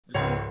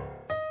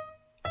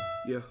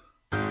Yeah,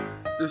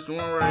 this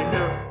one right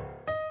here.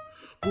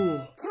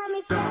 Bulldogs.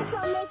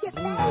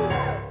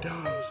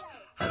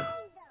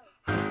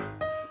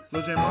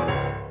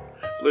 Liljaymobin.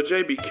 Lil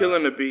J be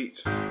killing the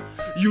beats.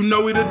 You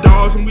know we the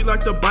dogs and we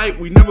like to bite.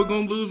 We never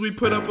gonna lose, we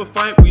put up a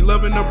fight. We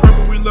loving the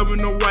purple, we loving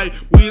the white.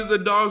 We is the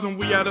dogs and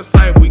we out of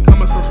sight. We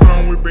coming so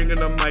strong, we bringing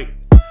the mic.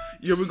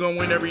 Yeah, we gon'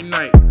 win every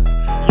night.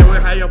 Yeah, we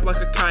high up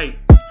like a kite.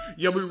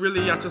 Yeah, we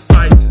really out your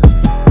sight.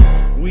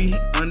 We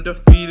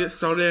undefeated,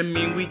 so that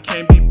mean we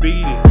can't be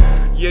beaten.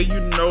 Yeah, you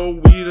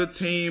know we the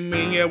team,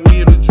 and yeah,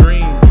 we the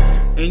dream.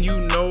 And you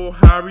know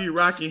how we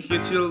rockin',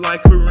 hit you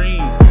like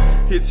Kareem.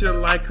 Hit you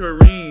like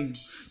Kareem,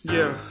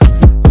 yeah.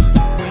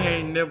 We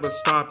ain't never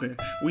stopping.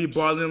 We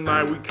ballin'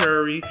 like we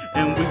Curry,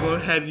 and we gon'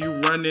 have you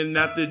running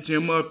out the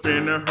gym up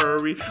in a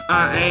hurry.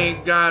 I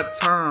ain't got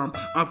time,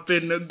 I'm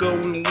finna go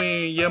and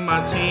win. Yeah,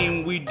 my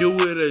team, we do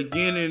it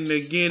again and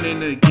again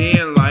and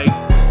again. Like,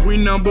 we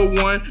number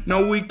one,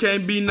 no we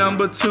can't be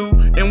number two.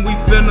 And we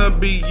finna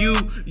be you,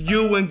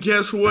 and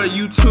guess what,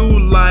 you too.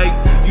 Like,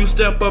 you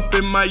step up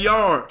in my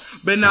yard,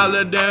 but now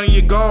let down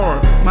your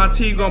guard. My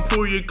team gon'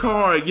 pull your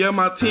card, yeah,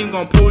 my team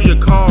gon' pull your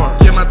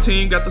card. Yeah, my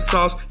team got the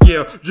sauce,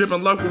 yeah,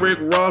 drippin' like Rick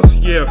Ross,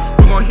 yeah.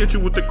 We gon' hit you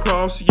with the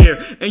cross,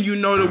 yeah, and you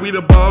know that we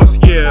the boss,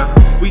 yeah.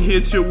 We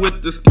hit you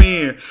with the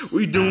spin,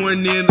 we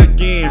doing it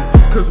again,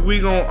 cause we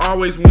gon'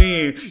 always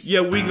win,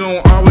 yeah, we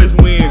gon' always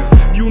win.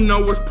 You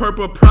know it's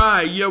purple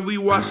pride, yeah, we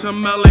wash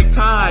them out like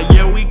Tide,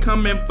 yeah, we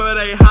comin' for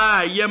they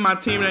high, yeah, my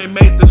team, they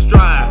made the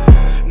stride.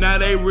 Now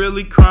they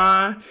really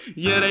crying,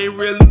 yeah, they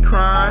really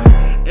crying,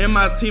 and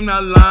my team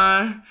not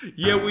lying,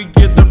 yeah, we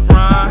get the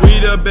fry. We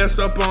the best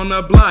up on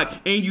the block,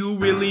 and you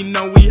really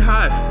know we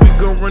hot. We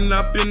gon' run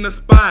up in the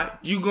spot,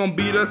 you gon'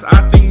 beat us,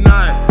 I think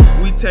not.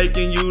 We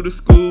taking you to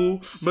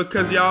school,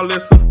 because y'all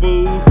is some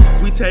fools.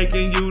 We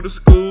taking you to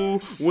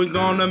school, we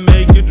gonna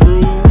make you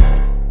drool.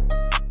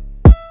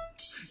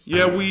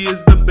 Yeah, we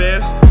is the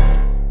best,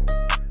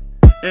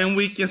 and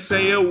we can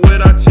say it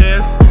with our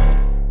chest.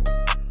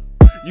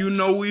 You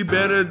know we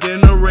better than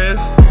the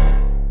rest.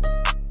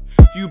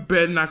 You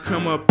better not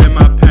come up in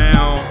my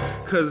pound,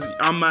 cause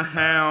I'm a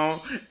hound,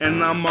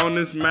 and I'm on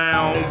this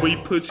mound. We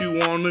put you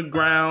on the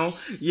ground,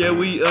 yeah,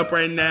 we up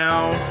right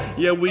now.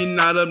 Yeah, we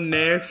not up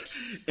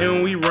next,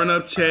 and we run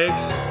up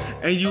checks.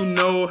 And you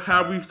know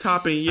how we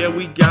topping, yeah,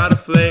 we gotta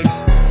flex.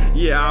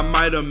 Yeah, I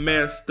might have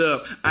messed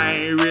up, I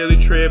ain't really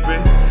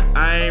tripping.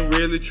 I ain't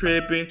really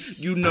tripping.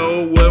 You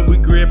know what we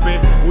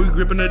gripping? We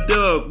gripping the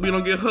dub, we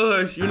don't get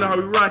hushed. You know how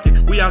we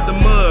rockin', we out the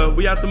mud,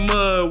 we out the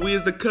mud, we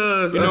is the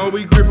cuz. You know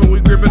we gripping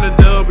the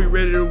dub, we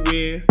ready to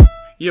win.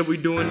 Yeah, we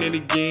doing it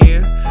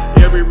again.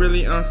 Yeah, we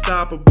really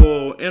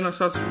unstoppable, and our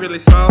sauce is really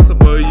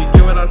sauceable. You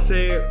get what I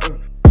said?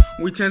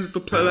 We change it to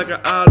play like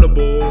an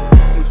audible.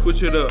 We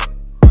switch it up,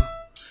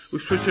 we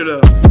switch it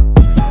up.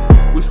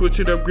 We switch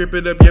it up, grip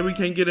it up, yeah, we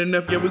can't get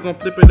enough, yeah, we gon'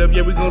 flip it up,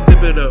 yeah, we gon'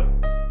 zip it up.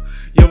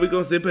 Yeah, we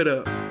gon' zip it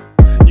up.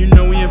 You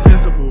know we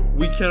invincible,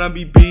 we cannot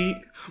be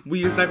beat.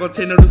 We is not gon'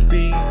 take no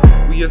defeat.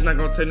 We is not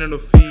gon' take no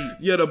defeat.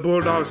 Yeah, the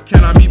Bulldogs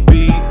cannot be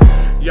beat.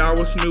 Y'all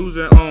was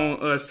snoozing on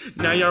us,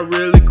 now y'all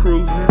really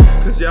cruising,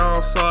 cause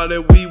y'all saw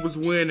that we was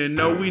winning.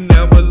 No, we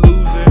never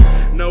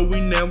losing, no, we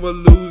never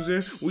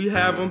losing. We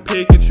have them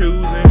pick and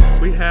choosing,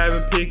 we have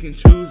them pick and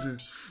choosing.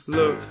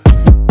 Look,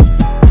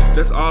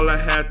 that's all I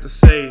had to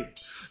say.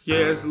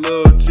 Yeah, it's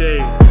Lil J.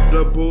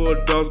 The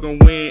Bulldogs gon'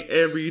 win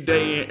every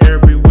day and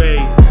every way.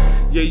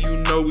 Yeah, you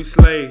know we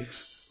slay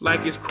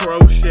like it's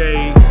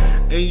crochet,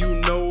 and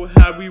you know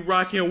how we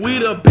rockin'. We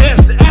the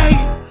best,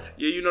 ayy.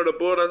 Yeah, you know the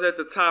Bulldogs at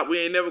the top. We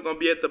ain't never gonna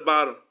be at the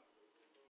bottom.